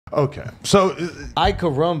Okay, so I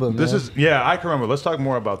Carumba, man. this is I can remember. Let's talk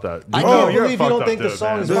more about that. I can't you're believe you don't think the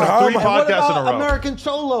song is three wrong. podcasts in a row. American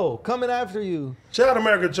Cholo coming after you. Shout out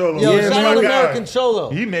American Cholo. Yo, shout out my American guy. Cholo.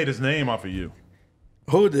 He made his name off of you.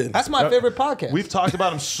 Who did? That's my favorite podcast. We've talked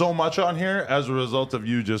about him so much on here as a result of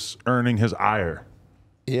you just earning his ire.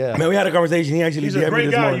 Yeah. Man, we had a conversation. He actually He's DM'd a me great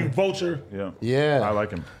this guy, morning. you vulture. Yeah. Yeah. I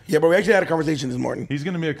like him. Yeah, but we actually had a conversation this morning. He's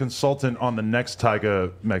going to be a consultant on the next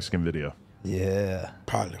Tyga Mexican video. Yeah.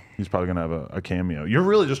 Probably. He's probably going to have a cameo. You're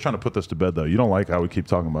really just trying to put this to bed, though. You don't like how we keep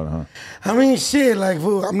talking about it, huh? I mean, shit, like,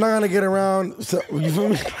 fool, I'm not gonna get around. So, you feel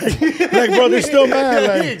me? Like, bro, they're still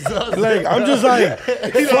mad. Like, I'm just like,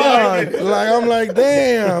 fuck. Like, I'm like,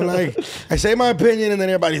 damn. Like, I say my opinion, and then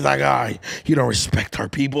everybody's like, you don't respect our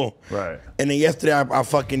people. Right. And then yesterday, I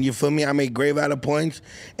fucking, you feel me? I made great valid points,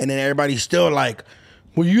 and then everybody's still like,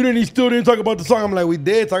 well, you still didn't talk about the song. I'm like, we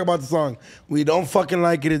did talk about the song. We don't fucking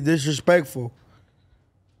like it. It's disrespectful.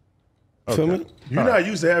 Feel me? You're not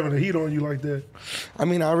used to having the heat on you like that. I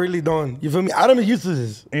mean, I really don't. You feel me? I don't get used to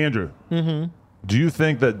this. Andrew, do you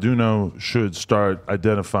think that Doknow should start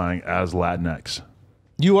identifying as Latinx?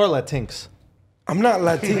 You are Latinx. I'm not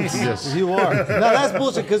Latinx. Yes, you are. No, that's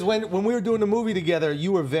bullshit. Because when we were doing the movie together,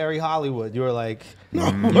 you were very Hollywood. You were like, you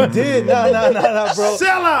did. No, bro.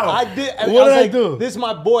 Sell out. I did. What did I like, do? This is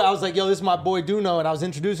my boy. I was like, yo, this is my boy Doknow, and I was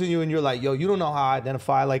introducing you, and you're like, yo, you don't know how I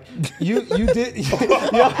identify. Like, you did. yo,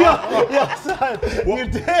 son, you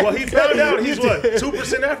did. Well, he found out he's what,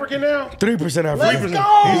 2% African now? 3% African. Let's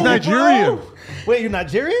go. He's Nigerian. Bro. Wait, you're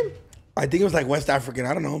Nigerian? I think it was like West African.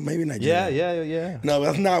 I don't know. Maybe Nigeria. Yeah. No,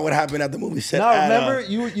 that's not what happened at the movie set. No, remember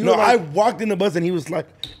you No, were like, I walked in the bus and he was like,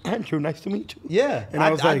 "Andrew, nice to meet you." Yeah, And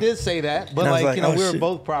I was like- did say that, but and I was like, like, you know, oh, we were shit.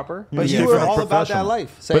 both proper. But Yeah, you were very all about that professional.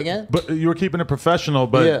 life. Say again. But you were keeping it professional.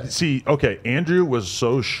 But Yeah. see, okay, Andrew was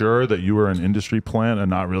so sure that you were an industry plant and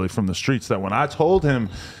not really from the streets that when I told him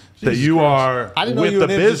that you are I didn't know with you were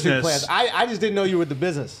the an industry business, plant. I just didn't know you were the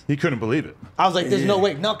business. he couldn't believe it. I was like, there's no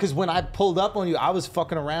way. No, because when I pulled up on you, I was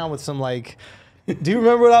fucking around with some like. Do you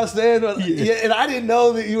remember what I was saying? Yeah, and I didn't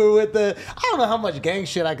know that you were with the. I don't know how much gang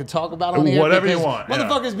shit I could talk about on here. Whatever you because want, yeah.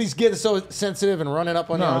 Motherfuckers be getting so sensitive and running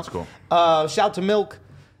up on you. No, that's cool. Shout to Milk.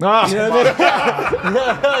 Ah, You know what I mean?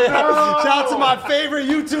 Shout out to my favorite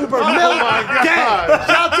YouTuber, Milk Gang. Shout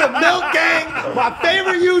out to Milk Gang, my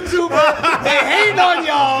favorite YouTuber. They hating on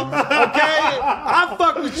y'all, okay? I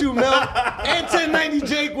fuck with you, Milk. And 1090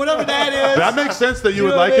 Jake, whatever that is. that makes sense that you would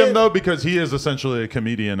know like what I him mean? though, because he is essentially a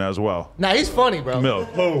comedian as well. Nah, he's funny, bro. Milk.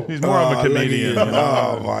 He's more of a comedian. You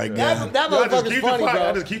know? Oh my god. That I just motherfucker's keep funny, the fire.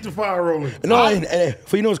 I bro. just keep the fire rolling. No, and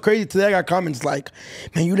for you know what's crazy? Today I got comments like,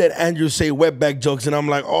 "Man, you let Andrew say wetback jokes," and I'm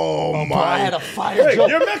like, "Oh Bro, I my." had a fire Wait, joke.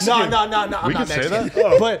 you're Mexican. No, I'm We not can say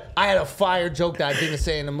Mexican. that? But I had a fire joke that I didn't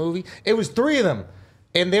say in the movie. It was 3 of them.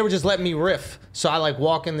 And they were just letting me riff. So I like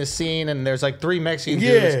walk in the scene and there's like 3 Mexican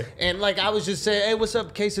dudes. And like I was just saying, hey, what's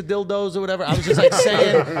up, case of dildos or whatever. I was just like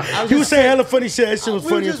saying. He was saying hella funny shit. That shit was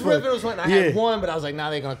we were funny as just fuck. riffing. It was fun. I had one, but I was like, nah,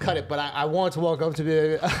 they're gonna cut it. But I wanted to walk up to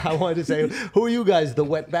me. I wanted to say, who are you guys? The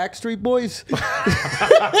Wet Backstreet Boys?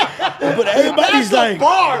 But everybody's That's like, a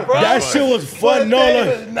bar, bro. that shit was fun. But No, they look,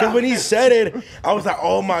 was because not. when he said it, I was like,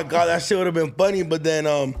 oh my god, that shit would have been funny. But then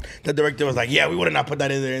the director was like, yeah, we would have not put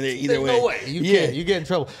that in there either There's way. no way. You can't. You get in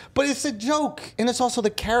trouble. But it's a joke, and it's also the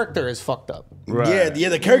character is fucked up. Right. Yeah,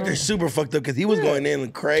 the character's super fucked up because he was going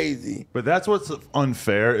in crazy. But that's what's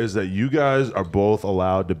unfair is that you guys are both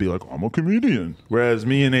allowed to be like, I'm a comedian. Whereas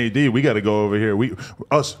me and AD, we got to go over here.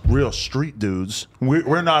 Us real street dudes,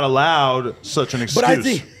 we're not allowed such an excuse.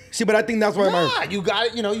 But I think that's why Nah, you got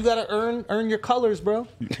it. You know, you got to earn your colors, bro.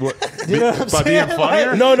 What, You know what I'm by saying? being funnier?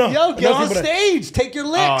 Like, No. Yo, get on Nothing but stage. Take your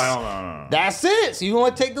licks. Oh, no. That's it. So you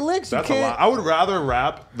want to take the licks? That's you a can't. lot. I would rather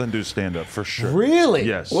rap than do stand up for sure. Really?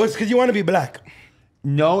 Yes. Well, it's because you want to be black.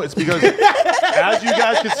 No, it's because as you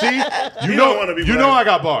guys can see, You don't wanna be you black. know I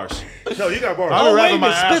got bars. No, you got bars. I've been Oh, wait a rapping my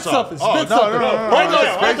minute. ass Spit off. something. Oh, Spit no, something. no. Hold on.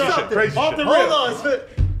 Crazy Hold shit. on. Crazy Off shit. the Hold on. Spit.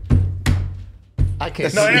 I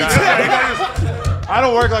can't No, see that. I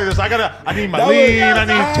don't work like this. I need my That was- lean. I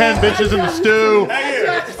need 10 bitches in the stew.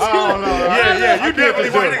 Oh no. Yeah, you definitely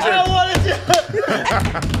want I don't want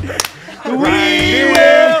to. We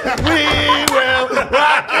will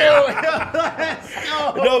rock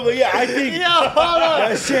you. No, but yeah, I think Yo, hold on.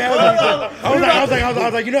 that shit. I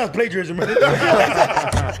was like, you know, that's plagiarism.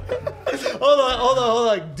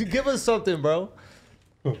 Hold on. Give us something, bro.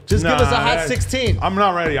 Just give us a hot 16. I'm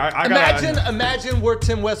not ready. I gotta, Imagine we're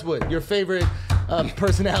Tim Westwood, your favorite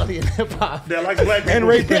personality in hip hop. That like black people. And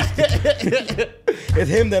rapist. It's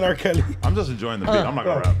him, then R. Kelly. I'm just enjoying the beat. I'm not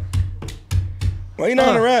gonna rap. Well, you're not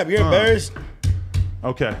gonna rap. You're embarrassed.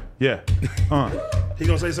 Okay. Yeah. He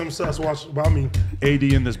gonna say something sus about me. AD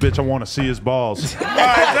in this bitch, I want to see his balls. All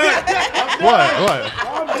right, done. What?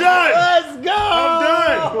 I'm done. Let's go. I'm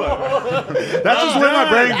done. That's just where my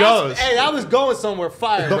brain goes. Hey, I was going somewhere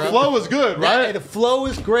fire, The bro. flow was good, right? Hey, the flow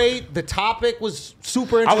is great. The topic was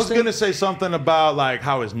super interesting. I was gonna say something about like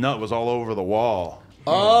how his nut was all over the wall.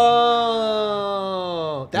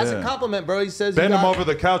 Oh, that's a Yeah. compliment, bro. He says Bend you him got- over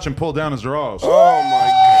the couch and pull down his drawers. Oh my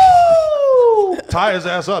God. Tie his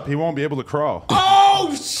ass up. He won't be able to crawl.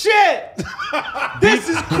 Oh shit! This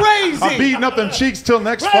is crazy. I'm beating up them cheeks till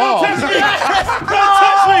next Don't fall. touch me.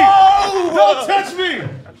 Oh, Don't touch me.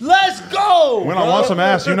 let's go. When I want some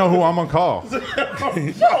ass, you know who I'm gonna call.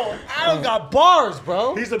 Yo, Adam got bars,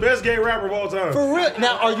 bro. He's the best gay rapper of all time. For real.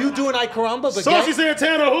 Now, are you doing I Caramba? But Saucy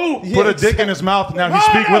Santana, who? Put a dick in his mouth. Now he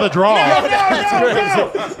speak with a draw.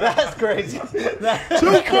 That's crazy.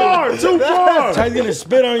 Too far. Too far. Ty's gonna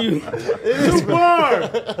spit on you. Too far.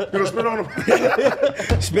 Gonna spit on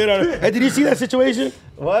him. Spit on him. Hey, did you see that situation?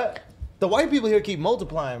 What? The white people here keep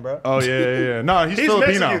multiplying, bro. Oh yeah. No, he's He's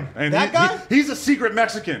Filipino, Mexican. and That guy? he's a secret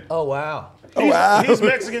Mexican. Oh wow. He's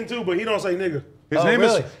Mexican too, but he don't say nigga. His Oh, name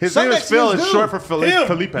really? is Some Phil. Mexicans It's do. short for Him.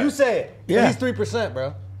 Felipe. You say it. Yeah. He's 3%,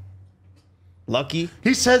 bro. Lucky.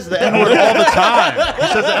 He says the N word all the time. He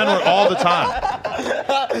says the N word all the time,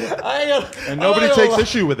 and nobody takes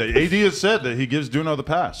issue with it. AD has said that he gives Duno the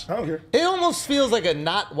pass. I don't care. It almost feels like a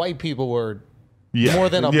not white people word. Yeah. More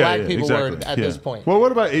than a black people exactly. word at this point. Well,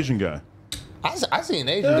 what about Asian guy? I seen an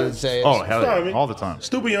Asian dude say it. Oh hell Sorry, yeah, man. all the time.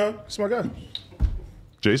 Stupid young. That's my guy.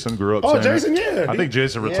 Jason grew up. Oh, saying Jason, it. yeah. I think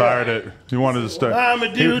Jason retired it. He wanted to start. I'm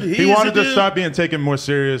a dude, He he's wanted a to dude. start being taken more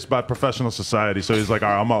serious by professional society. So he's like, all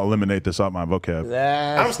right, I'm gonna eliminate this out my vocab.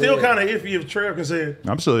 That's I'm still it. kind of iffy if Trev can say it.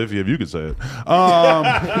 I'm still iffy if you could say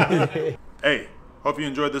it. Hey, hope you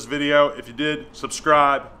enjoyed this video. If you did,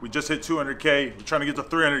 subscribe. We just hit 200K. We're trying to get to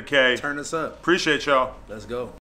 300K. Turn this up. Appreciate y'all. Let's go.